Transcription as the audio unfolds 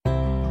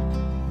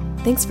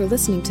Thanks for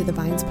listening to the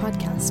Vines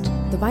podcast.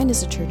 The Vine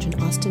is a church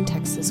in Austin,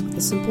 Texas, with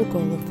the simple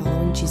goal of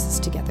following Jesus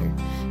together,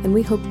 and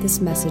we hope this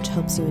message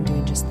helps you in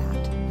doing just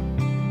that.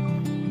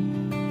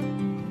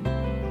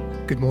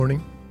 Good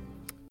morning.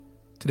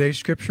 Today's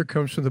scripture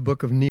comes from the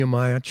book of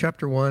Nehemiah,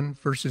 chapter 1,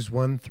 verses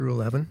 1 through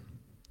 11.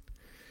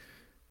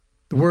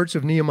 The words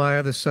of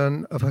Nehemiah, the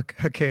son of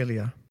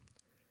Hakaliah.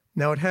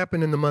 Now it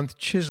happened in the month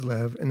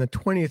Chislev, in the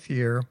 20th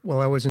year,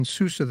 while I was in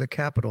Susa, the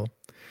capital,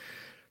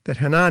 that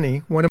Hanani,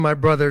 one of my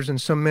brothers, and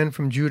some men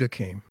from Judah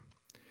came.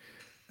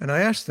 And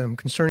I asked them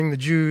concerning the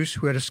Jews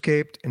who had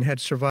escaped and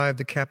had survived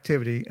the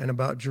captivity and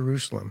about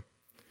Jerusalem.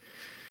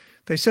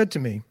 They said to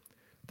me,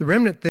 the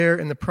remnant there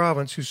in the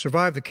province who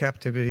survived the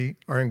captivity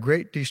are in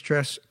great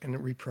distress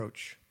and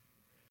reproach.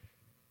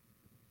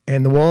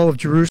 And the wall of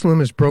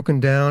Jerusalem is broken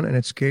down, and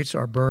its gates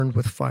are burned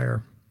with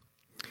fire.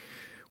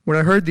 When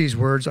I heard these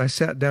words, I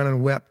sat down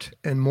and wept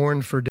and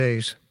mourned for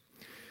days.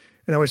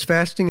 And I was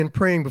fasting and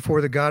praying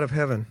before the God of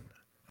heaven.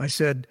 I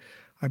said,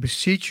 I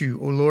beseech you,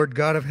 O Lord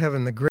God of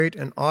heaven, the great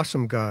and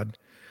awesome God,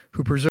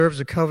 who preserves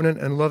a covenant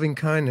and loving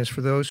kindness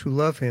for those who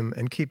love him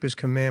and keep his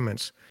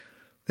commandments.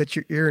 Let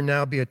your ear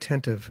now be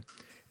attentive,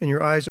 and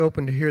your eyes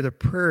open to hear the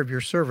prayer of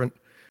your servant,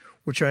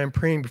 which I am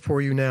praying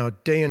before you now,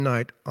 day and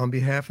night, on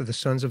behalf of the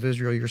sons of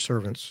Israel, your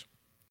servants.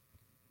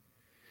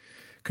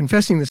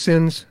 Confessing the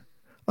sins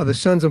of the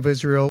sons of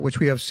Israel, which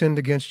we have sinned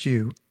against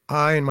you,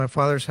 I and my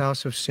father's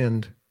house have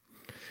sinned.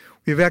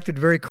 We have acted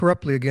very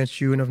corruptly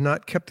against you and have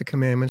not kept the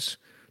commandments,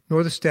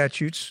 nor the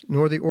statutes,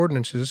 nor the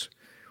ordinances,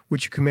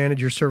 which you commanded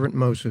your servant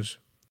Moses.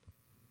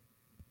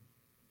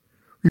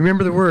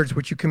 Remember the words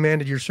which you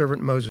commanded your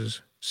servant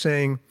Moses,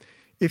 saying,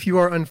 if you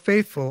are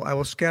unfaithful, I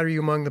will scatter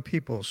you among the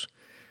peoples.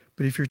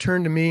 But if you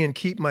turn to me and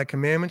keep my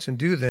commandments and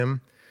do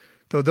them,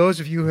 though those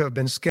of you who have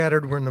been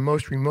scattered were in the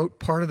most remote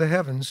part of the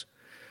heavens,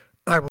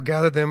 I will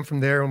gather them from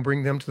there and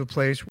bring them to the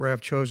place where I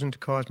have chosen to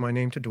cause my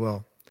name to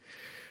dwell.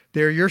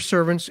 They are your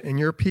servants and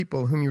your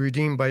people, whom you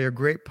redeemed by your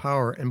great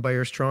power and by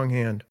your strong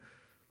hand.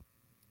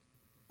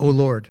 O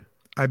Lord,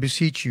 I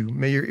beseech you,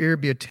 may your ear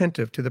be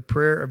attentive to the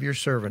prayer of your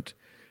servant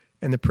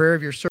and the prayer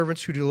of your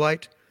servants who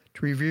delight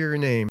to revere your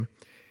name,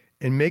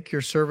 and make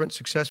your servant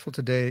successful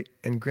today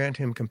and grant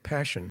him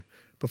compassion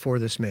before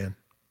this man.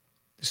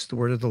 This is the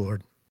word of the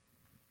Lord.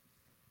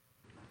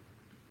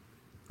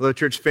 Hello,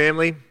 church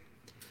family.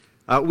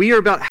 We are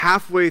about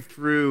halfway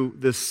through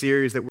this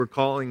series that we're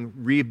calling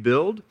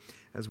Rebuild,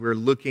 as we're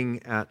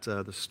looking at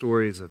the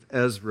stories of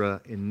Ezra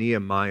and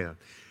Nehemiah.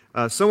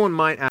 Someone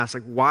might ask,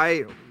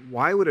 why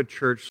would a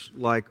church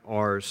like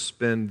ours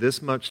spend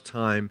this much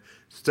time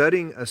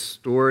studying a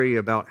story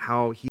about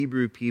how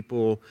Hebrew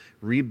people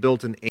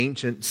rebuilt an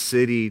ancient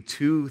city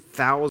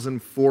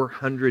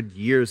 2,400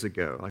 years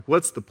ago?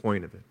 What's the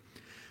point of it?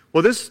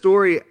 Well, this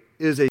story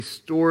is a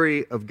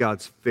story of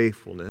God's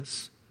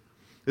faithfulness.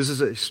 This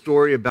is a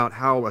story about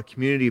how a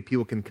community of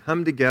people can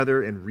come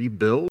together and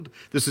rebuild.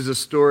 This is a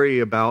story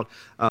about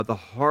the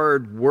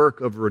hard work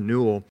of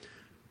renewal.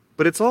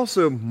 But it's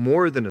also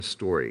more than a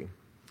story.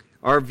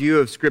 Our view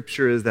of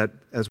Scripture is that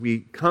as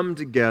we come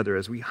together,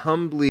 as we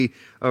humbly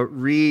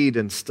read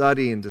and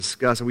study and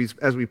discuss,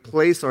 as we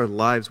place our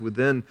lives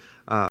within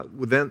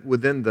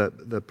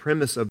the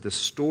premise of the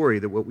story,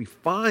 that what we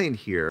find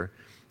here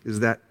is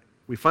that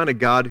we find a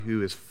God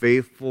who is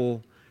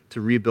faithful to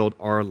rebuild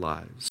our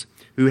lives,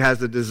 who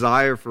has a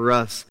desire for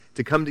us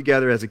to come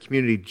together as a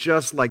community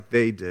just like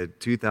they did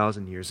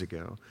 2,000 years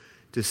ago,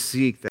 to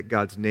seek that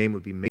God's name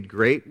would be made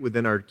great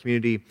within our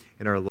community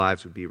and our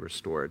lives would be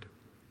restored.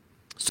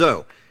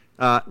 So,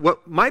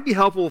 what might be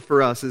helpful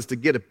for us is to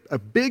get a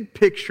big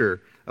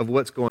picture of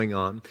what's going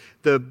on.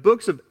 The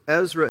books of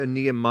Ezra and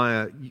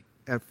Nehemiah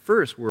at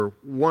first were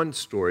one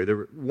story. They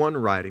were one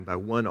writing by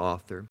one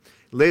author.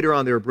 Later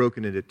on, they were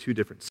broken into two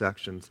different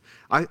sections.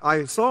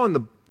 I saw in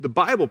the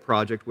Bible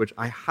Project, which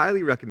I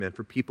highly recommend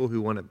for people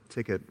who want to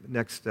take a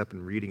next step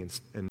in reading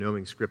and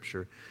knowing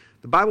Scripture,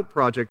 the Bible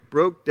Project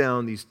broke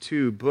down these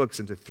two books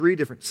into three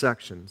different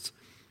sections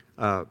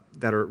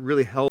that are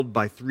really held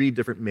by three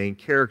different main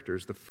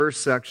characters. The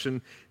first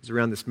section is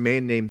around this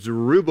man named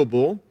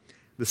Zerubbabel.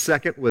 The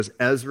second was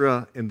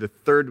Ezra, and the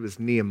third was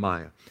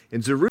Nehemiah.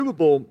 And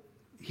Zerubbabel,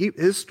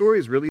 his story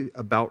is really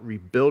about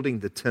rebuilding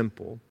the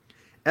temple.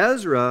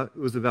 Ezra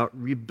was about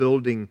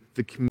rebuilding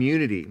the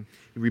community.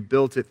 He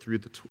rebuilt it through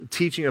the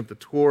teaching of the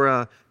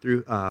Torah,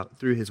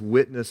 through his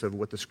witness of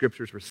what the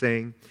Scriptures were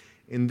saying.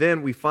 And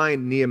then we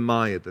find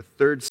Nehemiah, the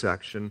third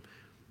section,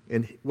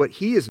 and what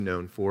he is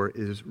known for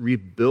is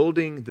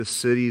rebuilding the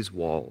city's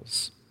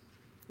walls.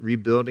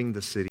 Rebuilding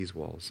the city's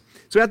walls.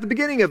 So at the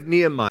beginning of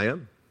Nehemiah,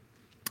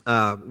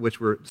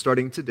 which we're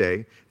starting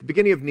today, the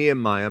beginning of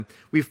Nehemiah,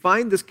 we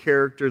find this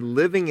character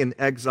living in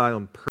exile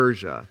in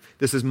Persia.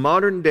 This is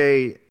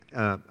modern-day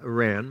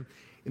Iran,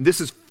 and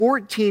this is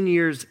 14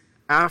 years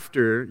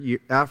after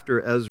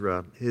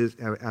Ezra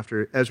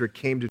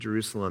came to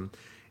Jerusalem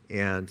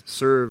and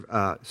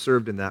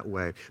served in that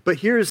way. But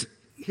here's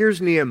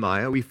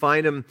Nehemiah. We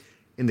find him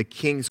in the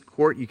king's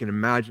court. You can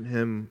imagine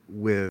him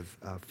with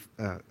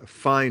a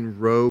fine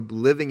robe,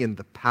 living in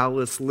the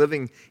palace,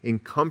 living in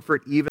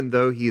comfort, even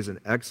though he is in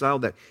exile,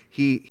 that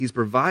he's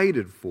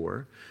provided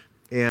for.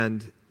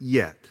 And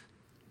yet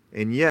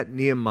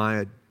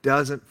Nehemiah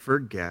doesn't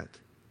forget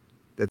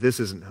that this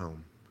isn't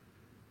home.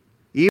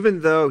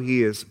 Even though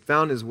he has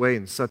found his way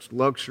in such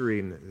luxury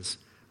and is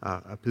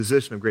a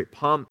position of great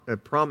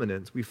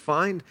prominence, we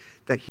find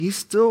that he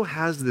still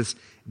has this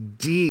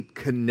deep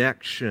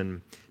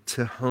connection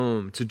to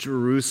home, to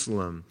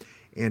Jerusalem.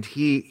 And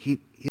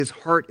his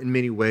heart in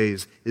many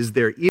ways is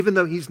there. Even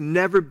though he's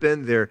never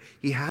been there,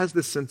 he has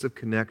this sense of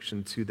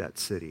connection to that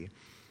city.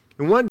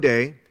 And one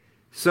day,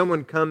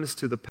 someone comes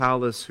to the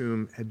palace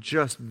whom had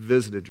just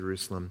visited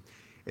Jerusalem,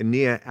 and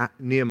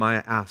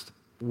Nehemiah asked,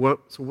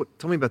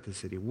 tell me about the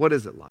city. What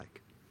is it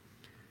like?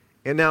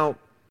 And now,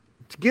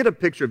 to get a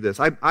picture of this,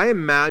 I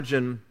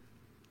imagine,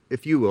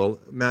 if you will,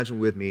 imagine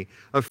with me,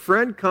 a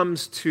friend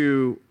comes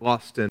to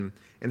Austin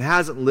and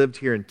hasn't lived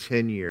here in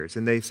 10 years,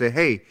 and they say,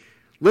 hey,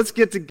 let's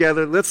get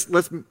together,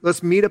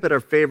 let's meet up at our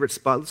favorite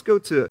spot. Let's go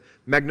to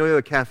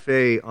Magnolia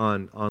Cafe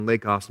on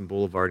Lake Austin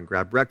Boulevard and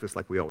grab breakfast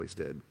like we always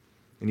did.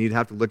 And you'd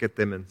have to look at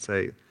them and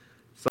say,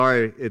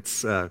 sorry,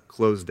 it's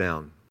closed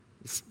down.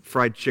 It's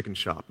fried chicken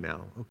shop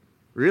now. Oh,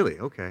 really?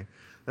 Okay.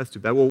 That's too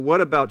bad. Well,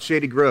 what about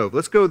Shady Grove?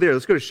 Let's go there.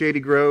 Let's go to Shady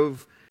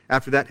Grove.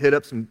 After that, hit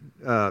up some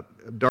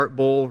Dart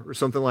Bowl or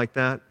something like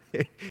that.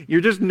 You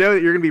just know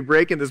that you're going to be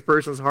breaking this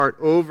person's heart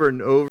over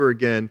and over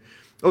again.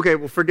 Okay,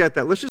 well, forget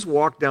that. Let's just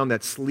walk down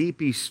that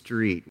sleepy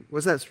street.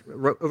 What's that,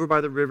 over by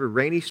the river,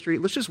 Rainy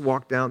Street? Let's just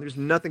walk down. There's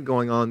nothing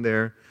going on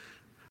there.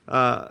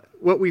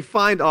 What we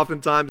find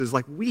oftentimes is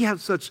like we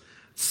have such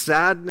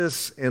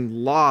sadness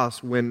and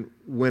loss when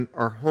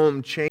our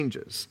home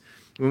changes.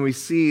 When we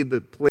see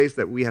the place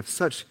that we have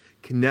such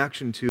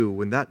connection to,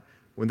 when that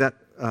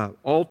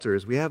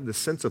alters, we have this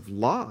sense of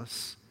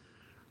loss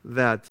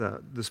that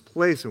this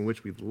place in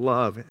which we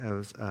love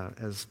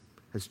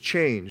has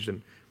changed.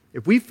 And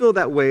if we feel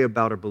that way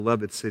about our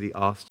beloved city,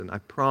 Austin, I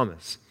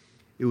promise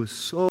it was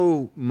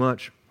so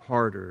much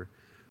harder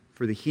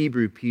for the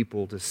Hebrew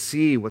people to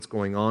see what's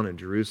going on in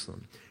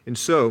Jerusalem. And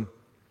so,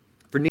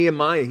 for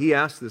Nehemiah, he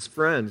asked his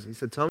friends, he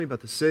said, tell me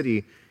about the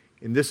city,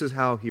 and this is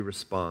how he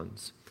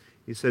responds.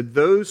 He said,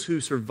 those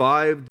who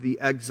survived the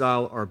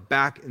exile are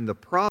back in the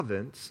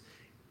province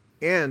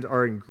and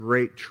are in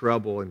great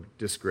trouble and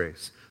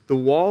disgrace. The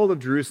wall of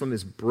Jerusalem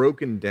is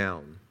broken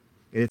down,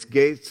 and its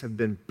gates have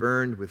been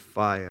burned with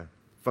fire.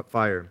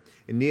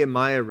 And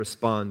Nehemiah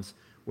responds,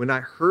 when I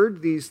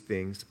heard these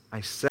things,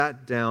 I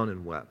sat down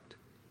and wept.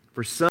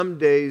 For some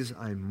days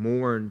I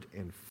mourned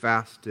and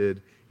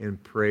fasted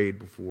and prayed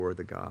before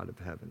the God of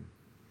heaven.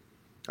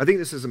 I think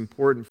this is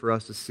important for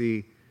us to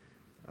see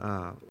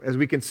as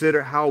we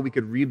consider how we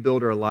could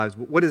rebuild our lives.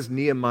 What does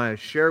Nehemiah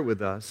share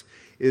with us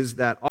is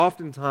that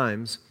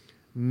oftentimes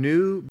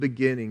new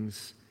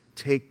beginnings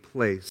take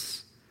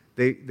place.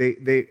 They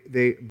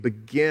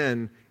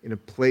begin in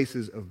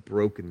places of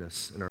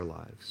brokenness in our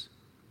lives.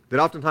 That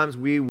oftentimes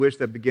we wish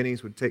that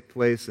beginnings would take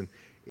place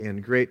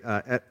in great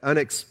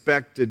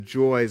unexpected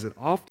joys, and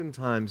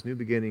oftentimes new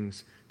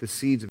beginnings, the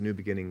seeds of new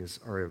beginnings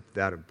are of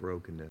that of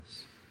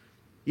brokenness.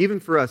 Even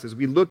for us, as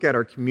we look at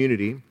our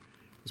community,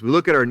 as we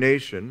look at our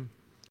nation,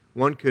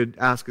 one could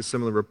ask a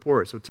similar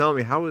report. So tell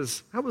me, how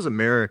is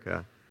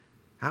America?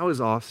 How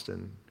is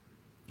Austin?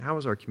 How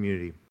is our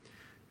community?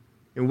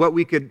 And what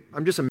we could,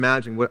 I'm just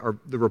imagining what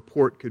the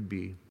report could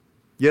be.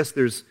 Yes,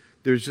 there's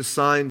just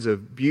signs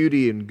of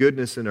beauty and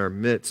goodness in our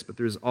midst, but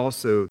there's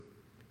also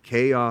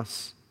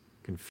chaos,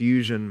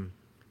 confusion,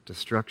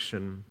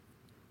 destruction.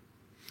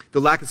 The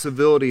lack of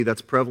civility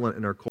that's prevalent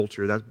in our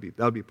culture, that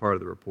would be part of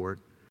the report.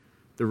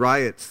 The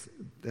riots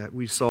that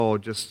we saw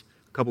just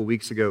a couple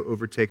weeks ago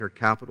overtake our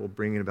capital,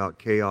 bringing about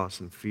chaos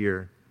and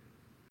fear.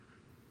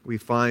 We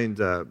find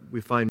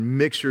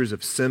mixtures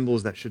of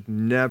symbols that should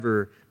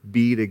never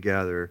be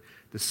together.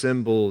 The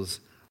symbols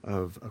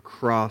of a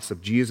cross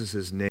of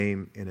Jesus'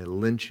 name and a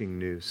lynching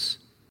noose.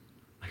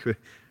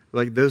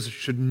 Like those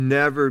should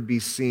never be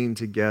seen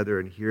together,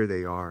 and here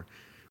they are.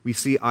 We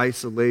see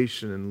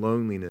isolation and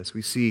loneliness.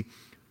 We see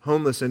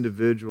homeless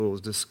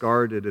individuals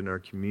discarded in our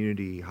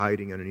community,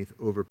 hiding underneath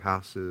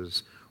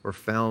overpasses or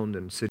found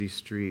in city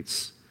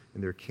streets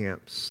in their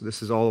camps.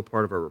 This is all a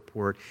part of our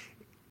report.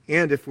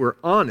 And if we're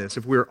honest,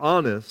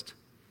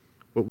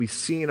 what we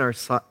see in our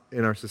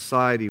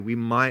society, we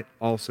might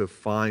also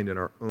find in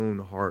our own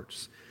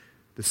hearts.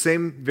 The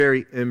same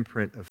very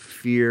imprint of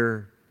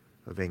fear,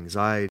 of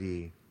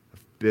anxiety,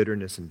 of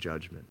bitterness and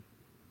judgment.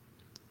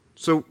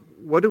 So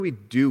what do we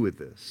do with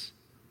this?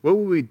 What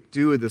will we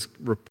do with this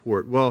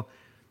report? Well,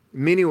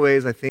 in many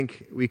ways, I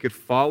think we could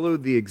follow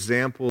the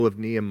example of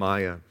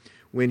Nehemiah.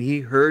 When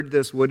he heard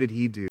this, what did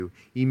he do?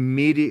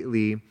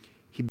 Immediately,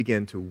 he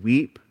began to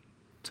weep,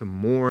 to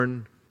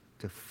mourn,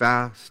 to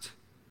fast,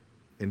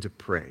 and to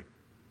pray.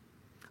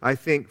 I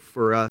think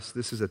for us,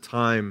 this is a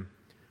time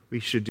we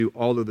should do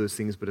all of those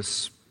things, but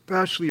especially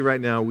especially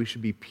right now, we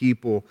should be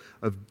people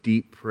of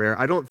deep prayer.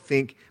 I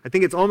think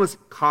it's almost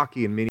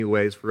cocky in many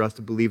ways for us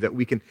to believe that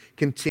we can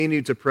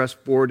continue to press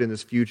forward in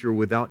this future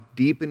without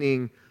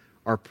deepening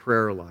our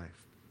prayer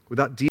life,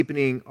 without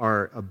deepening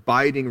our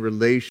abiding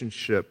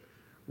relationship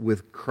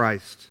with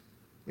Christ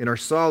in our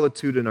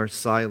solitude and our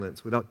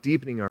silence, without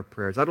deepening our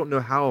prayers. I don't know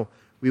how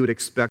we would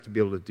expect to be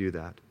able to do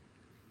that.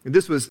 And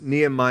this was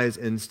Nehemiah's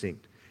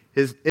instinct.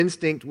 His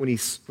instinct when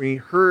he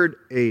heard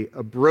a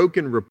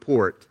broken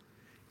report,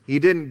 he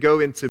didn't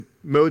go into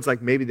modes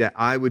like maybe that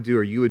I would do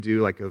or you would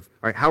do, like of,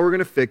 all right, how we're going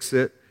to fix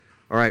it?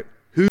 All right,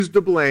 who's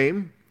to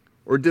blame?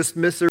 Or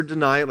dismiss or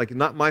deny it, like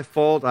not my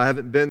fault, I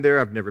haven't been there,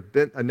 I've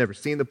never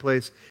seen the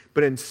place.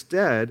 But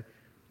instead,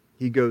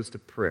 he goes to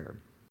prayer.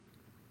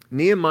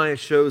 Nehemiah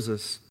shows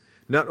us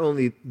not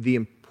only the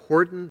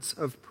importance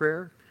of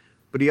prayer,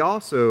 but he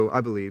also,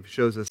 I believe,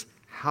 shows us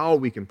how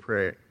we can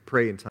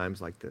pray in times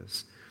like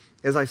this.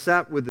 As I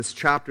sat with this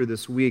chapter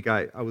this week,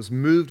 I was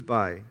moved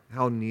by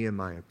how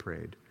Nehemiah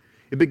prayed.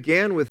 It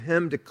began with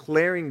him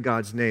declaring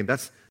God's name.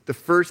 That's the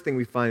first thing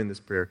we find in this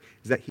prayer,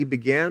 is that he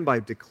began by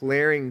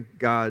declaring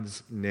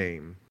God's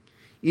name.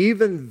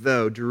 Even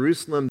though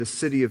Jerusalem, the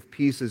city of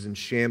peace, is in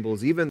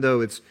shambles, even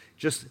though it's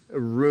just a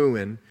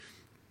ruin,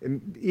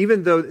 and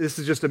even though this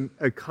is just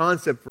a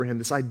concept for him,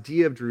 this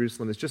idea of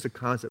Jerusalem is just a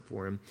concept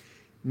for him,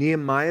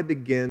 Nehemiah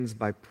begins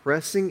by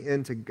pressing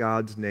into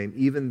God's name,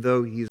 even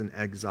though he's in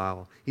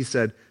exile. He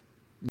said,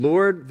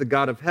 Lord, the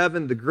God of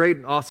heaven, the great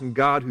and awesome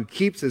God who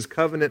keeps his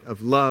covenant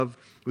of love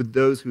with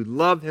those who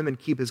love him and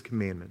keep his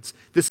commandments.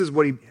 This is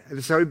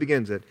how he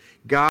begins it.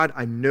 God,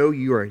 I know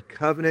you are a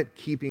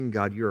covenant-keeping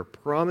God. You're a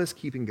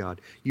promise-keeping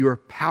God. You are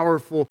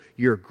powerful.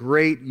 You're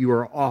great. You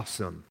are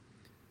awesome.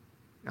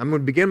 I'm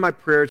going to begin my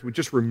prayers with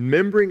just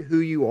remembering who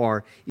you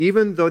are.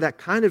 Even though that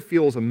kind of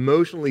feels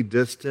emotionally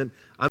distant,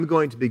 I'm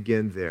going to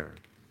begin there.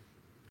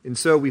 And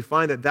so we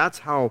find that that's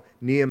how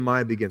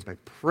Nehemiah begins, by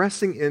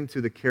pressing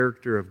into the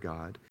character of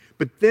God.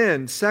 But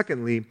then,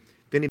 secondly,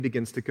 then he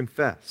begins to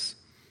confess.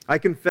 I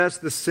confess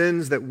the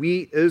sins that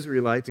we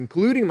Israelites,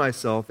 including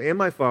myself and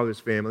my father's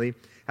family,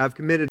 have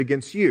committed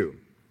against you.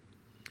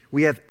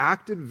 We have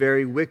acted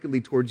very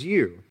wickedly towards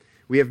you.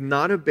 We have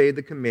not obeyed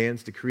the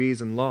commands,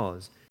 decrees, and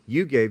laws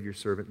you gave your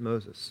servant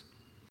Moses.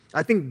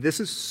 I think this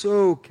is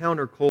so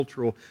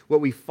countercultural.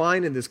 What we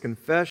find in this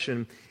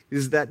confession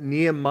is that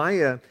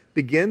Nehemiah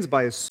begins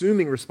by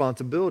assuming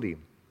responsibility.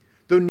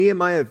 Though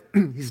Nehemiah,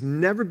 he's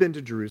never been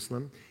to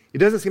Jerusalem, it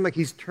doesn't seem like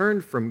he's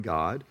turned from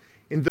God.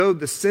 And though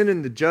the sin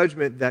and the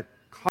judgment that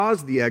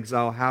caused the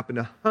exile happened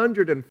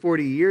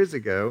 140 years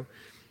ago,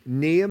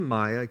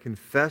 Nehemiah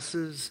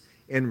confesses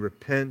and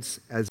repents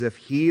as if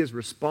he is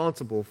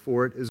responsible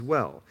for it as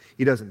well.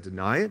 He doesn't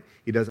deny it.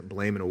 He doesn't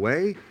blame it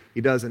away.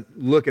 He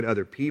doesn't look at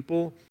other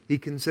people. He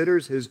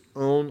considers his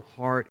own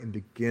heart and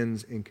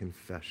begins in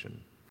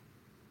confession.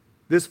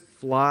 This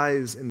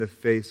flies in the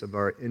face of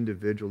our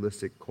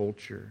individualistic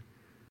culture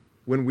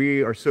when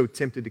we are so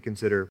tempted to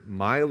consider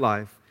my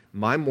life,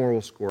 my moral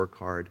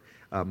scorecard,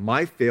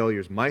 my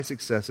failures, my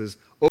successes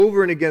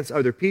over and against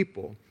other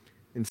people.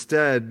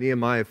 Instead,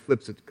 Nehemiah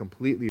flips it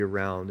completely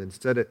around.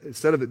 Instead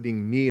of it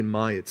being me and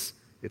my, it's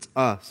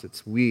us,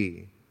 it's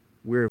we.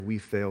 Where have we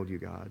failed you,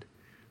 God?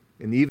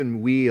 And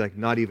even we,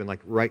 not even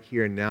right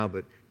here and now,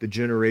 but the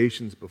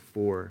generations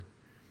before.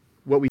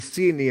 What we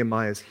see in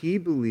Nehemiah is he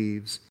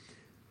believes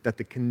that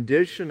the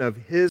condition of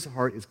his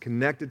heart is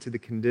connected to the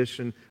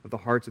condition of the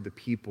hearts of the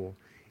people.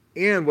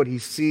 And what he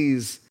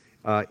sees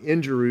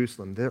in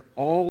Jerusalem, they're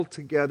all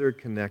together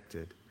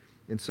connected.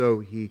 And so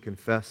he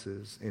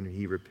confesses and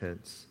he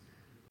repents.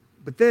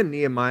 But then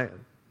Nehemiah,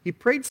 he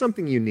prayed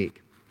something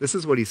unique. This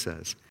is what he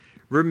says.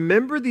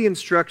 Remember the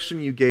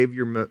instruction you gave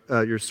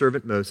your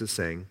servant Moses,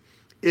 saying,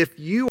 if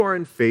you are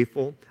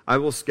unfaithful, I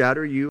will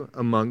scatter you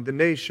among the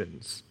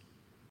nations.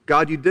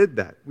 God, you did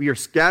that. We are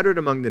scattered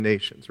among the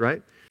nations,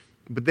 right?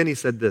 But then he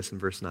said this in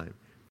verse 9.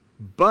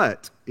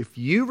 But if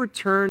you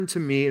return to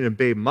me and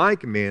obey my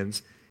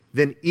commands,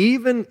 then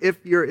even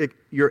if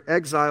your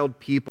exiled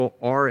people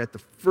are at the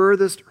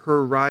furthest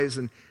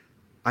horizon,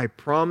 I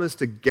promise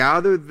to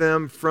gather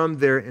them from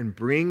there and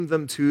bring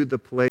them to the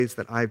place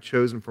that I've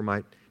chosen for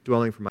my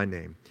dwelling for my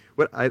name.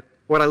 What I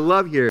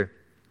love here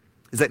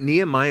is that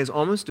Nehemiah is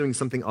almost doing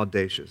something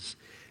audacious.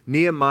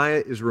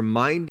 Nehemiah is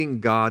reminding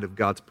God of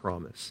God's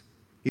promise.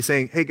 He's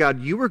saying, hey,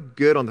 God, you were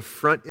good on the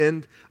front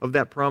end of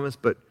that promise,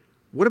 but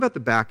what about the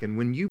back end?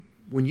 When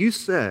you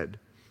said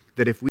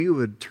that if we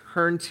would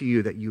turn to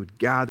you, that you would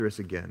gather us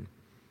again.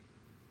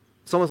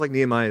 It's almost like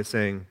Nehemiah is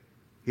saying,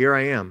 here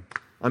I am.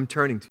 I'm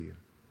turning to you.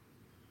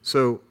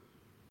 So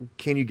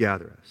can you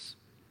gather us?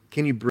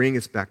 Can you bring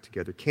us back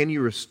together? Can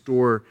you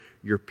restore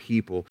your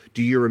people?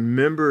 Do you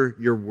remember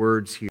your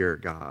words here,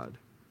 God?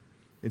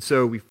 And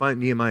so we find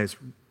Nehemiah is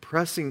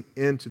pressing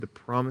into the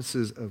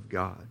promises of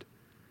God.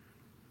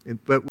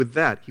 But with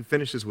that, he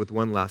finishes with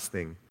one last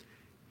thing.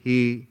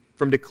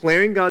 From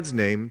declaring God's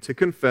name to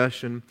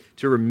confession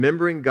to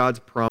remembering God's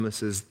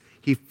promises,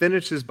 he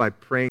finishes by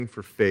praying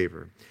for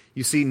favor.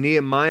 You see,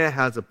 Nehemiah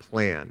has a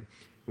plan.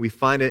 We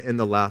find it in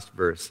the last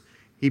verse.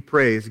 he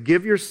prays,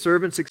 "Give your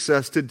servant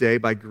success today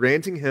by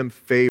granting him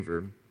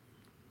favor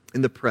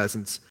in the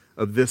presence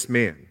of this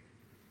man."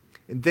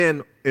 And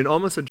then, in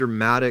almost a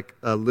dramatic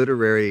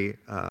literary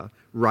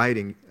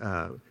writing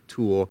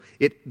tool,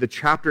 the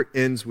chapter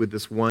ends with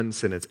this one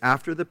sentence.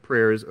 After the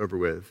prayer is over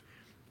with,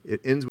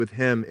 it ends with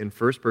him in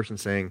first person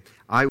saying,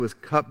 "I was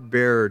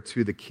cupbearer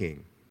to the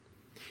king."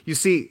 You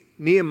see,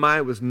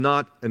 Nehemiah was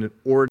not an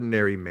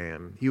ordinary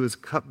man. He was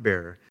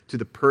cupbearer to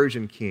the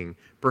Persian king,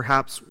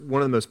 perhaps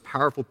one of the most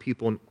powerful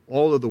people in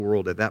all of the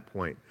world at that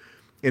point.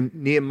 And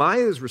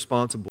Nehemiah is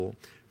responsible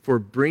for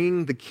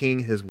bringing the king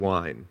his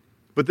wine.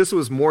 But this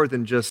was more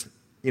than just,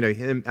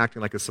 him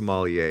acting like a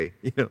sommelier.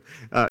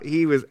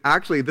 He was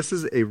actually, this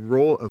is a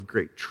role of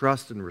great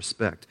trust and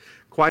respect.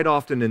 Quite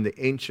often in the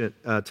ancient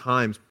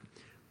times,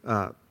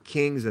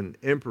 kings and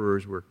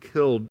emperors were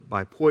killed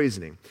by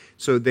poisoning.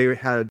 So they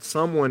had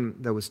someone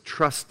that was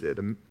trusted,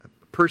 a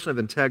person of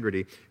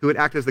integrity, who would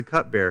act as the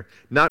cupbearer,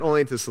 not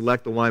only to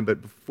select the wine,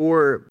 but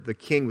before the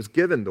king was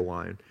given the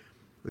wine,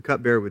 the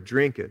cupbearer would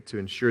drink it to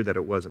ensure that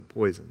it wasn't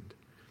poisoned.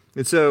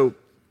 And so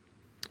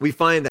we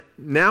find that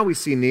now we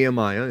see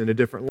Nehemiah in a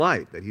different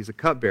light, that he's a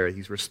cupbearer,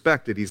 he's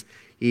respected,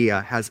 he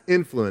has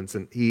influence,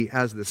 and he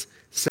has this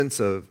sense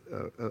of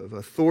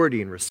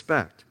authority and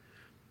respect.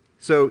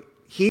 So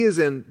he is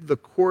in the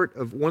court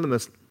of one of the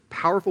most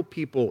powerful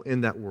people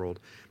in that world.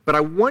 But I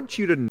want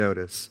you to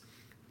notice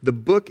the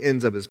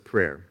bookends of his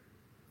prayer.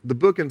 The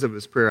bookends of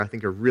his prayer, I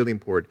think, are really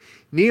important.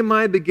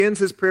 Nehemiah begins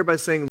his prayer by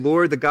saying,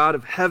 "Lord, the God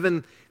of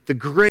heaven, the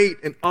great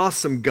and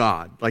awesome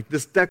God." Like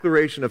this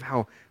declaration of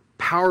how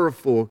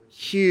powerful,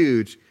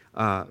 huge,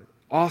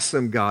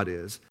 awesome God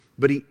is.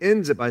 But he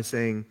ends it by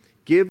saying,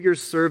 "Give your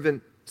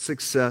servant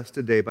success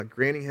today by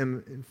granting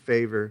him in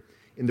favor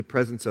in the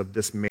presence of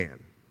this man."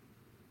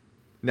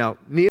 Now,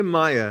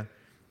 Nehemiah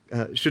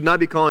should not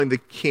be calling the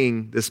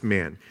king this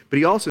man, but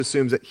he also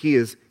assumes that he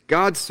is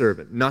God's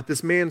servant, not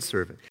this man's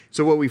servant.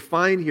 So what we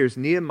find here is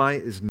Nehemiah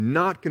is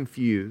not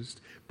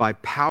confused by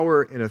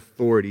power and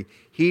authority.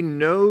 He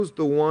knows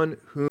the one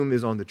whom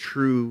is on the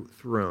true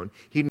throne.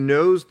 He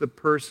knows the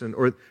person,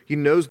 or he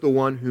knows the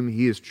one whom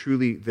he is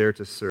truly there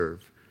to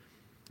serve.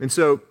 And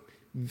so,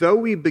 though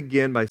we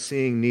begin by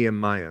seeing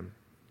Nehemiah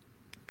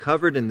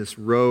covered in this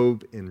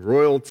robe, in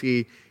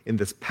royalty, in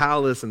this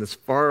palace, in this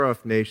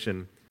far-off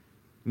nation,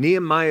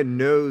 Nehemiah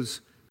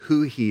knows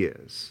who he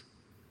is.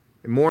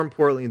 And more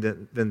importantly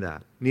than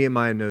that,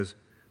 Nehemiah knows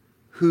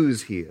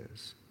whose he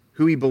is,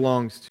 who he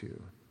belongs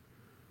to.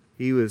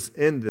 He was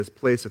in this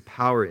place of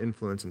power,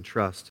 influence, and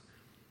trust,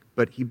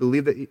 but he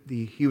believed that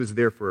he was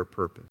there for a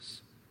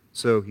purpose.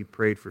 So he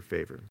prayed for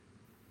favor.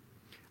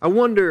 I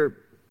wonder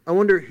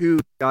who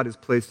God has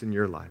placed in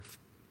your life.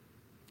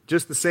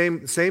 Just the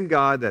same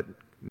God that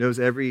knows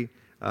every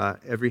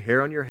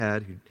hair on your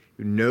head,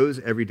 who knows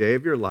every day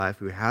of your life,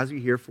 who has you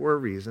here for a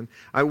reason.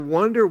 I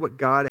wonder what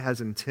God has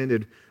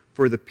intended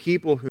for the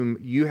people whom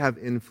you have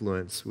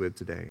influence with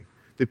today,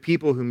 the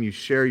people whom you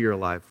share your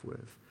life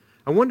with.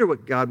 I wonder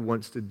what God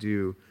wants to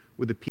do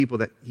with the people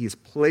that he has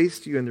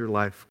placed you in their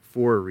life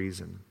for a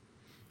reason.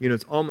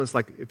 It's almost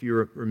like, if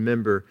you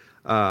remember,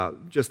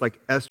 just like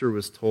Esther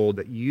was told,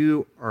 that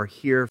you are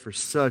here for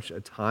such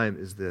a time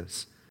as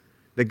this,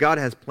 that God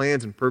has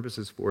plans and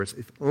purposes for us,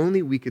 if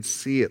only we could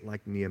see it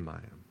like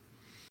Nehemiah.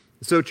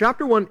 So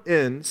chapter 1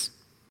 ends,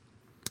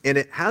 and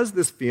it has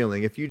this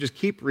feeling, if you just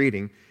keep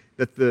reading,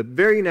 that the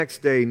very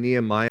next day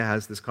Nehemiah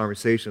has this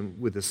conversation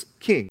with this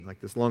king, like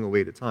this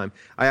long-awaited time.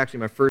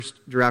 My first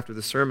draft of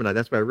the sermon,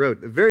 that's what I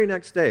wrote. The very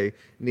next day,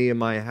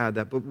 Nehemiah had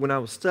that. But when I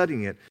was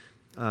studying it,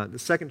 the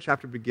second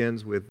chapter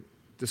begins with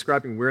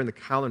describing where in the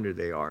calendar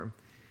they are.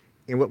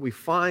 And what we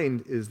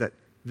find is that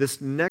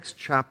this next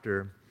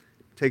chapter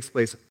takes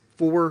place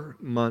 4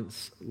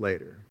 months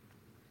later.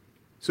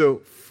 So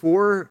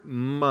 4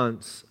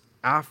 months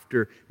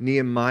after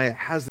Nehemiah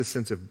has this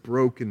sense of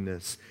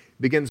brokenness,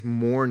 begins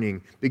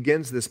mourning,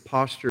 begins this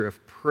posture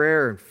of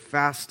prayer and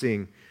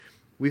fasting,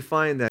 we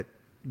find that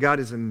God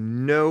is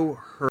in no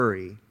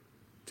hurry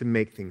to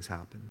make things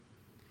happen.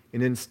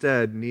 And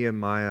instead,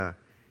 Nehemiah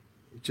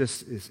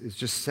is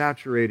just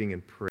saturating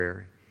in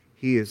prayer.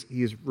 He is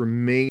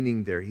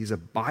remaining there. He's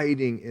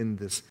abiding in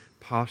this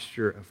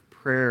posture of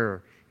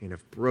prayer and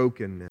of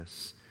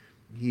brokenness.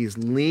 He's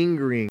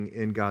lingering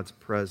in God's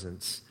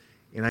presence.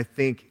 And I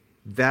think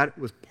that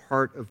was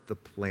part of the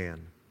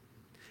plan.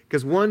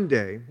 Because one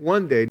day,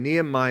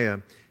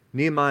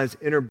 Nehemiah's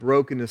inner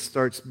brokenness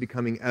starts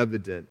becoming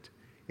evident.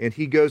 And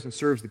he goes and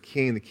serves the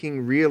king. The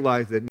king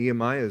realized that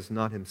Nehemiah is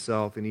not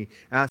himself. And he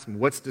asks him,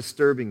 "What's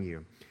disturbing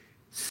you?"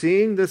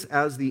 Seeing this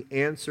as the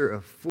answer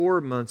of 4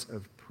 months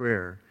of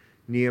prayer,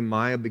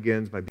 Nehemiah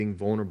begins by being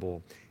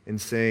vulnerable and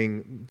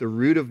saying, "The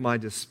root of my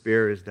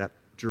despair is that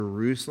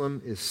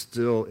Jerusalem is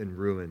still in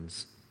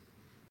ruins."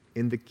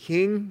 And the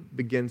king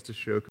begins to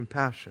show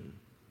compassion.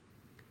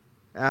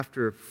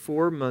 After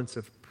 4 months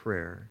of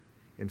prayer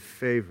and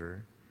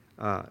favor,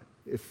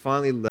 it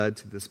finally led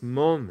to this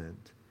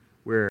moment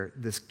where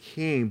this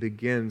king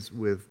begins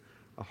with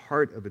a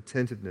heart of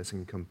attentiveness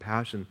and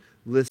compassion,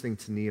 listening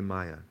to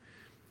Nehemiah.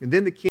 And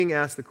then the king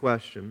asked the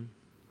question,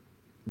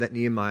 that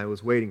Nehemiah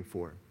was waiting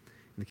for.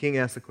 And the king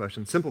asked the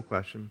question, simple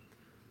question,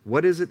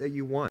 what is it that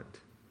you want?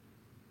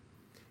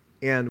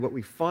 And what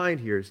we find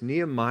here is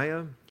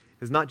Nehemiah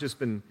has not just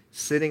been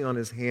sitting on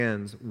his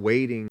hands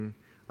waiting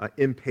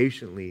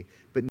impatiently,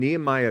 but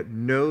Nehemiah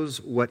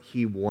knows what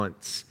he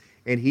wants.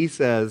 And he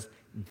says,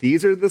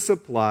 these are the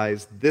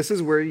supplies. This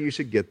is where you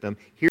should get them.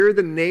 Here are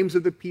the names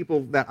of the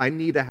people that I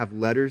need to have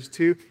letters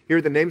to. Here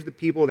are the names of the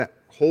people that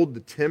hold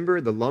the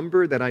timber, the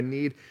lumber that I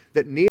need.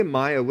 That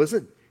Nehemiah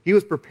he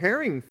was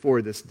preparing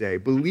for this day,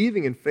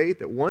 believing in faith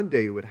that one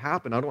day it would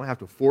happen. I don't have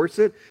to force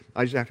it.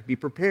 I just have to be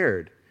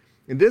prepared.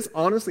 And this,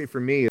 honestly, for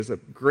me, is a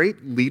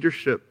great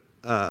leadership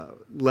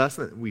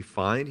lesson that we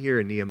find here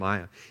in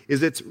Nehemiah,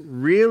 is it's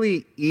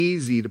really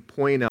easy to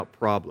point out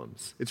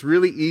problems. It's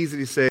really easy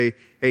to say,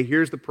 hey,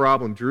 here's the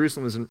problem.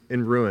 Jerusalem is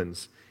in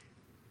ruins.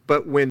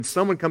 But when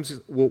someone comes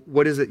to, well,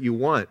 what is it you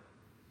want?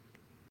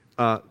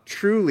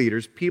 True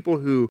leaders, people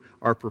who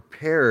are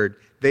prepared,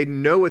 they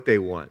know what they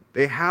want.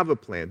 They have a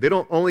plan. They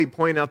don't only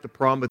point out the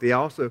problem, but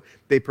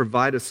they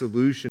provide a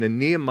solution. And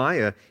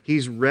Nehemiah,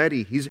 he's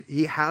ready.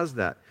 He has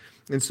that.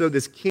 And so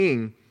this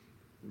king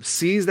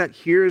sees that,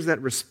 hears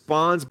that,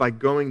 responds by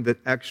going the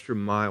extra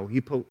mile.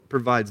 He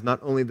provides not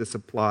only the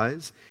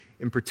supplies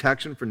and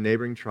protection for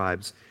neighboring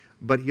tribes,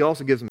 but he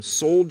also gives them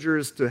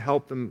soldiers to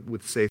help them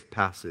with safe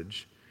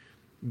passage.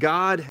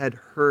 God had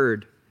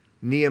heard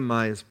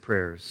Nehemiah's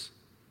prayers.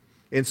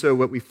 And so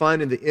what we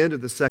find in the end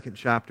of the second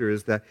chapter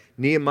is that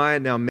Nehemiah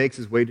now makes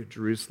his way to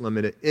Jerusalem,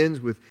 and it ends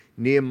with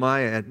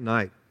Nehemiah at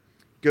night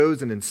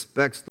goes and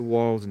inspects the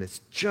walls, and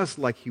it's just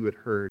like he had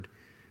heard,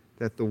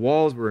 that the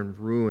walls were in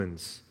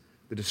ruins.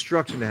 The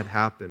destruction had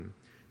happened.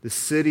 The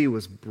city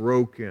was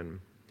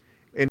broken.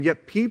 And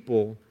yet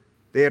people,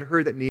 they had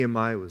heard that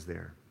Nehemiah was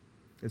there.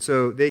 And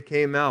so they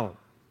came out,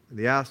 and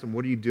they asked him,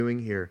 what are you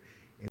doing here?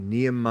 And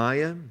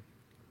Nehemiah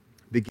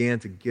began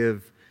to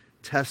give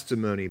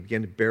testimony,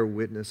 began to bear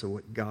witness of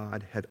what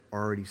God had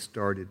already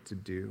started to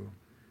do.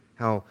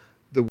 How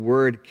the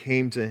word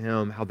came to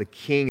him, how the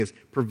king has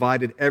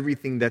provided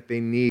everything that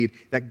they need,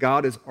 that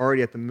God is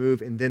already at the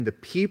move. And then the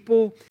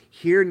people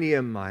hear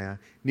Nehemiah.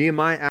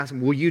 Nehemiah asks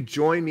him, will you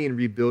join me in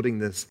rebuilding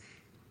this?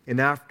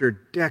 And after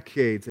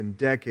decades and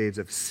decades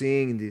of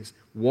seeing these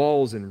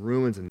walls and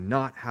ruins and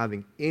not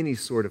having any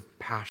sort of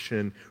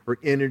passion or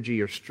energy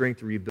or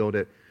strength to rebuild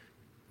it,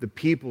 the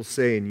people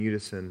say in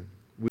unison,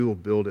 we will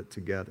build it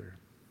together.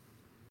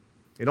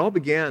 It all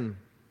began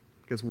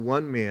because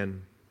one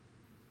man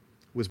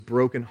was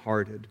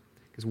brokenhearted,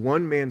 because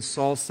one man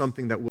saw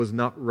something that was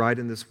not right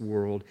in this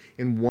world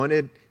and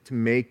wanted to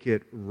make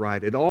it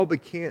right. It all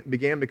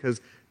began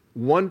because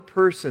one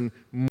person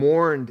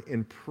mourned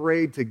and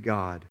prayed to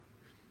God.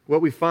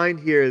 What we find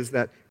here is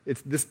that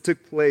this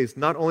took place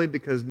not only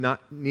because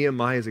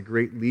Nehemiah is a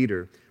great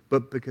leader,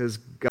 but because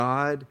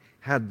God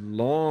had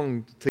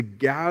longed to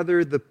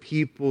gather the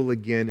people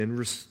again and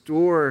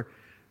restore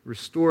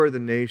the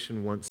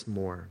nation once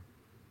more.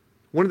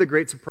 One of the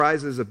great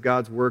surprises of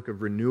God's work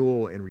of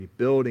renewal and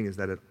rebuilding is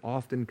that it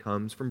often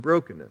comes from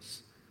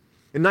brokenness.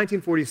 In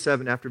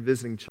 1947, after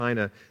visiting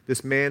China,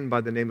 this man by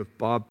the name of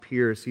Bob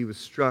Pierce, he was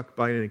struck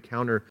by an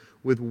encounter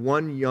with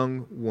one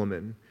young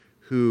woman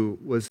who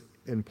was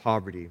in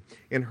poverty.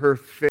 And her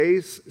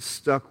face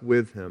stuck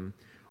with him.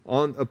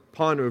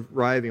 Upon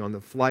arriving on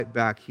the flight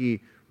back,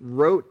 he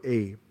wrote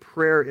a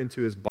prayer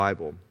into his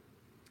Bible.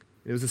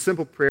 It was a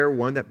simple prayer,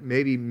 one that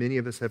maybe many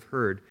of us have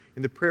heard.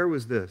 And the prayer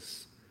was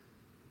this: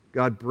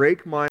 God,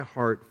 break my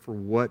heart for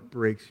what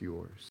breaks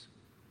yours.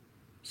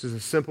 This is a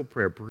simple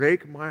prayer.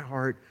 Break my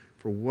heart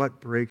for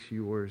what breaks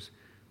yours.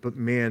 But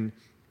man,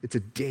 it's a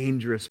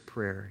dangerous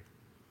prayer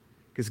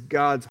because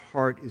God's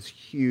heart is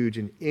huge.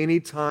 And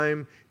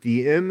anytime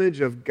the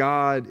image of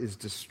God is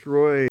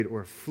destroyed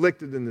or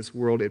afflicted in this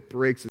world, it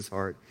breaks his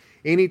heart.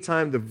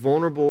 Anytime the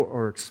vulnerable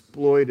are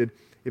exploited,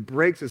 it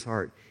breaks his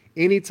heart.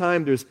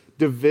 Anytime there's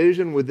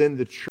division within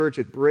the church,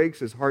 it breaks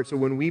his heart. So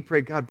when we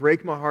pray, God,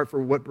 break my heart for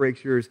what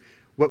breaks yours,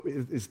 what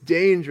is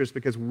dangerous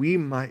because we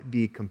might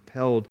be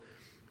compelled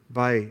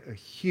by a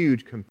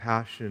huge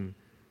compassion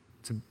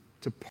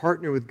to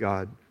partner with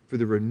God for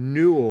the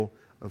renewal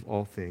of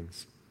all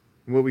things.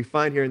 And what we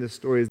find here in this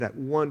story is that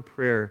one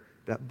prayer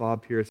that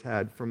Bob Pierce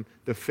had from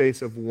the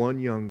face of one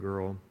young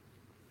girl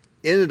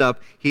he ended up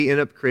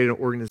creating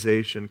an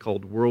organization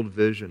called World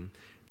Vision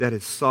that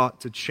has sought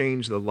to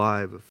change the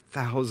lives of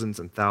thousands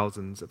and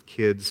thousands of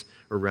kids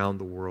around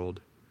the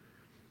world.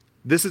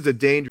 This is a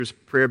dangerous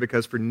prayer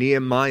because for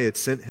Nehemiah, it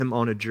sent him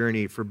on a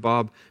journey. For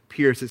Bob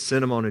Pierce, it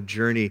sent him on a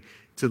journey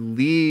to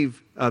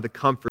leave the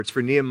comforts.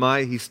 For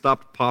Nehemiah, he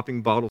stopped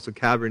popping bottles of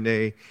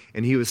Cabernet,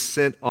 and he was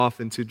sent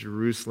off into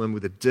Jerusalem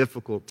with a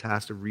difficult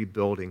task of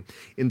rebuilding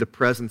in the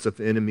presence of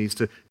enemies,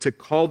 to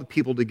call the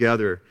people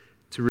together,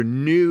 to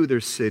renew their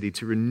city,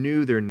 to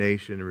renew their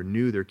nation, and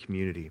renew their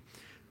community.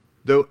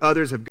 Though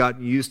others have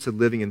gotten used to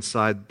living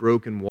inside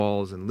broken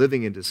walls and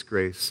living in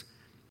disgrace,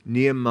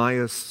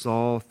 Nehemiah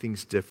saw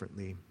things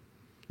differently.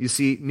 You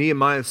see,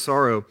 Nehemiah's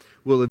sorrow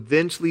will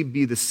eventually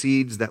be the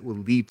seeds that will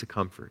lead to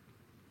comfort.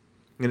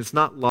 And it's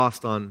not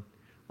lost on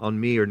on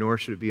me, or nor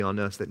should it be on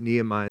us, that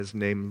Nehemiah's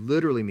name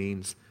literally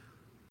means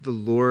the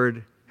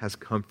Lord has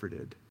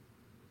comforted.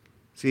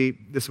 See,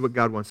 this is what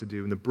God wants to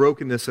do. In the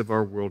brokenness of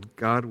our world,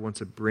 God wants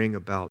to bring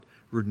about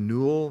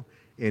renewal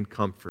and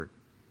comfort.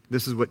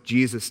 This is what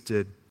Jesus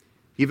did.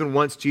 Even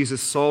once Jesus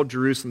saw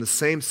Jerusalem, the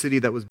same city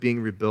that was being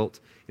rebuilt.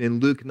 And in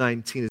Luke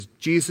 19, as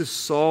Jesus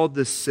saw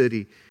this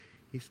city,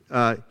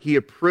 he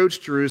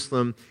approached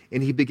Jerusalem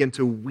and he began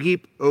to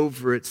weep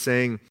over it,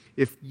 saying,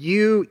 if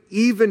you,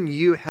 even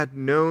you, had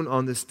known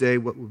on this day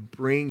what would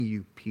bring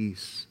you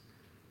peace,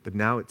 but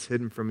now it's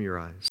hidden from your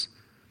eyes.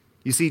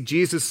 You see,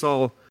 Jesus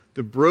saw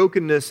the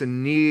brokenness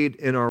and need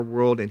in our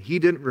world, and he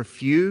didn't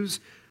refuse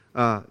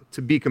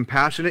to be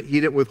compassionate. He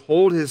didn't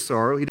withhold his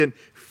sorrow. He didn't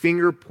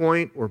finger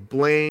point or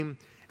blame.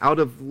 Out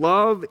of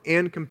love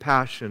and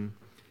compassion,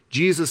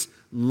 Jesus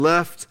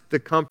left the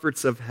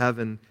comforts of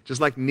heaven, just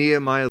like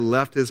Nehemiah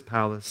left his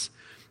palace.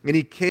 And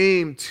he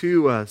came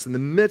to us in the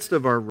midst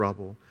of our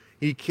rubble.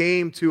 He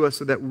came to us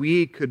so that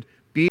we could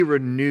be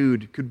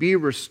renewed, could be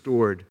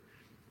restored,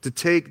 to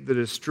take the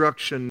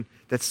destruction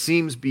that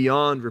seems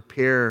beyond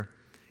repair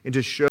and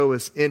to show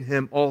us in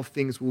him all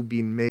things will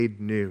be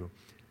made new.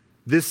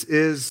 This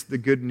is the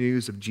good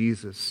news of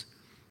Jesus.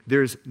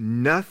 There's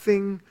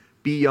nothing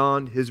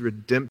beyond his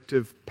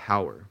redemptive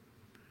power.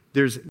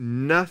 There's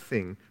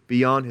nothing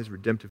beyond his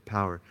redemptive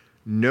power.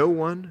 No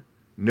one,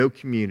 no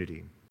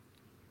community.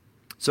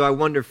 So I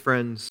wonder,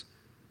 friends,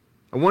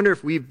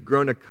 if we've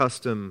grown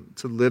accustomed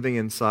to living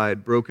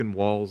inside broken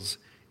walls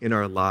in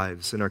our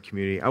lives, in our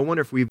community. I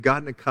wonder if we've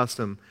gotten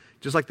accustomed,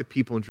 just like the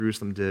people in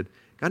Jerusalem did,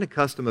 gotten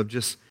accustomed of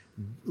just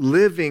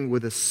living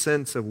with a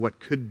sense of what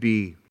could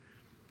be,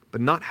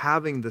 but not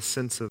having the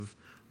sense of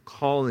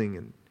calling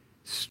and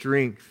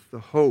strength, the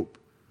hope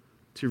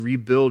to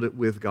rebuild it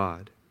with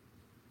God.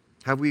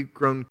 Have we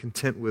grown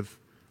content with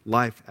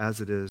life as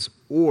it is?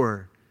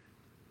 Or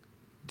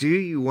do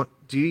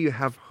you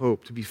have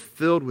hope to be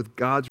filled with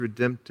God's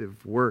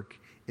redemptive work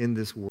in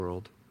this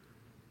world?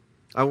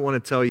 I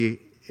want to tell you,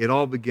 it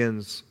all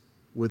begins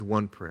with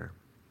one prayer.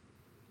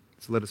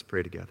 So let us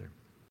pray together.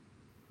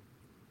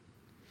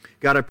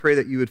 God, I pray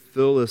that you would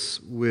fill us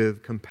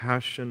with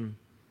compassion.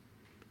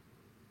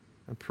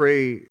 I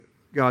pray,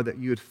 God, that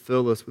you would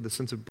fill us with a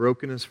sense of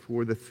brokenness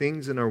for the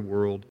things in our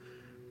world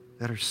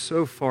that are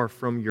so far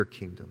from your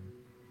kingdom.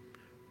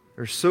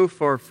 They're so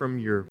far from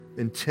your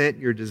intent,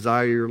 your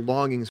desire, your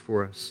longings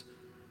for us.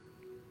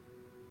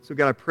 So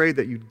God, I pray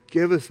that you'd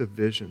give us a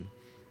vision.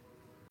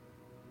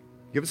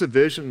 Give us a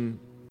vision,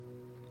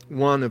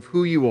 one, of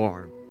who you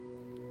are.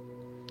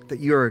 That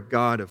you are a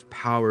God of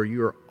power.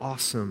 You are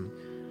awesome.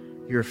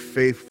 You're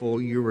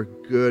faithful. You are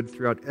good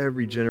throughout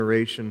every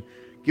generation.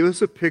 Give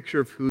us a picture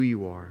of who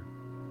you are.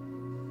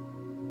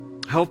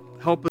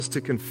 Help us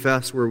to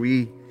confess where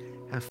we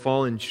have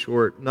fallen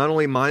short, not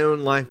only my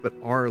own life, but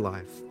our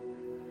life.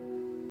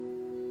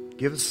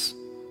 Give us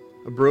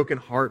a broken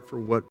heart for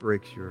what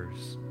breaks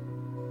yours.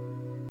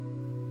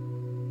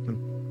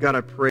 And God,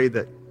 I pray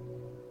that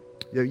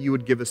you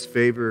would give us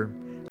favor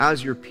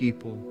as your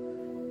people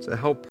to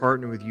help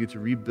partner with you to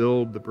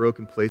rebuild the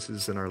broken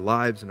places in our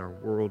lives and our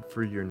world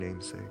for your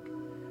name's sake.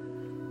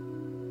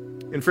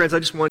 And friends, I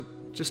just want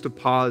to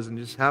pause and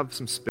just have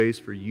some space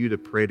for you to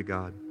pray to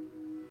God.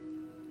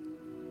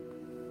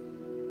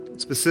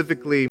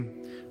 Specifically,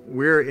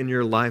 where in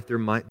your life there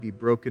might be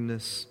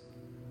brokenness,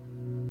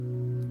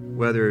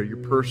 whether your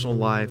personal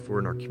life or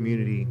in our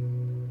community,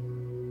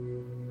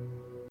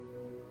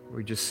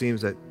 where it just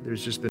seems that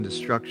there's just been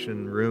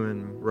destruction,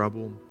 ruin,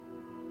 rubble.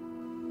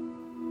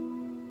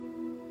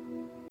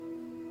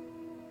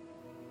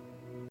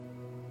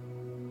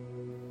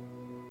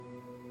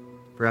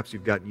 Perhaps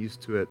you've gotten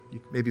used to it. You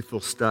maybe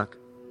feel stuck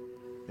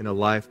in a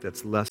life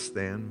that's less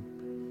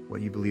than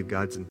what you believe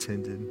God's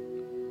intended.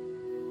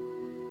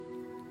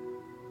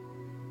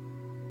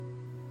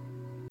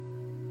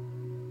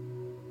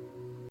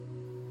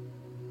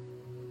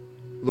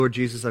 Lord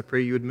Jesus, I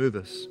pray you would move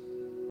us.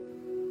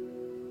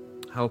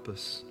 Help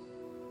us.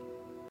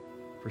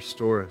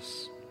 Restore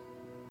us.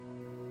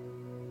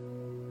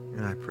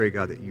 And I pray,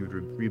 God, that you would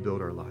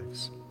rebuild our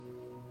lives.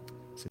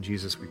 It's in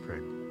Jesus we pray.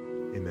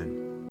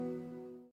 Amen.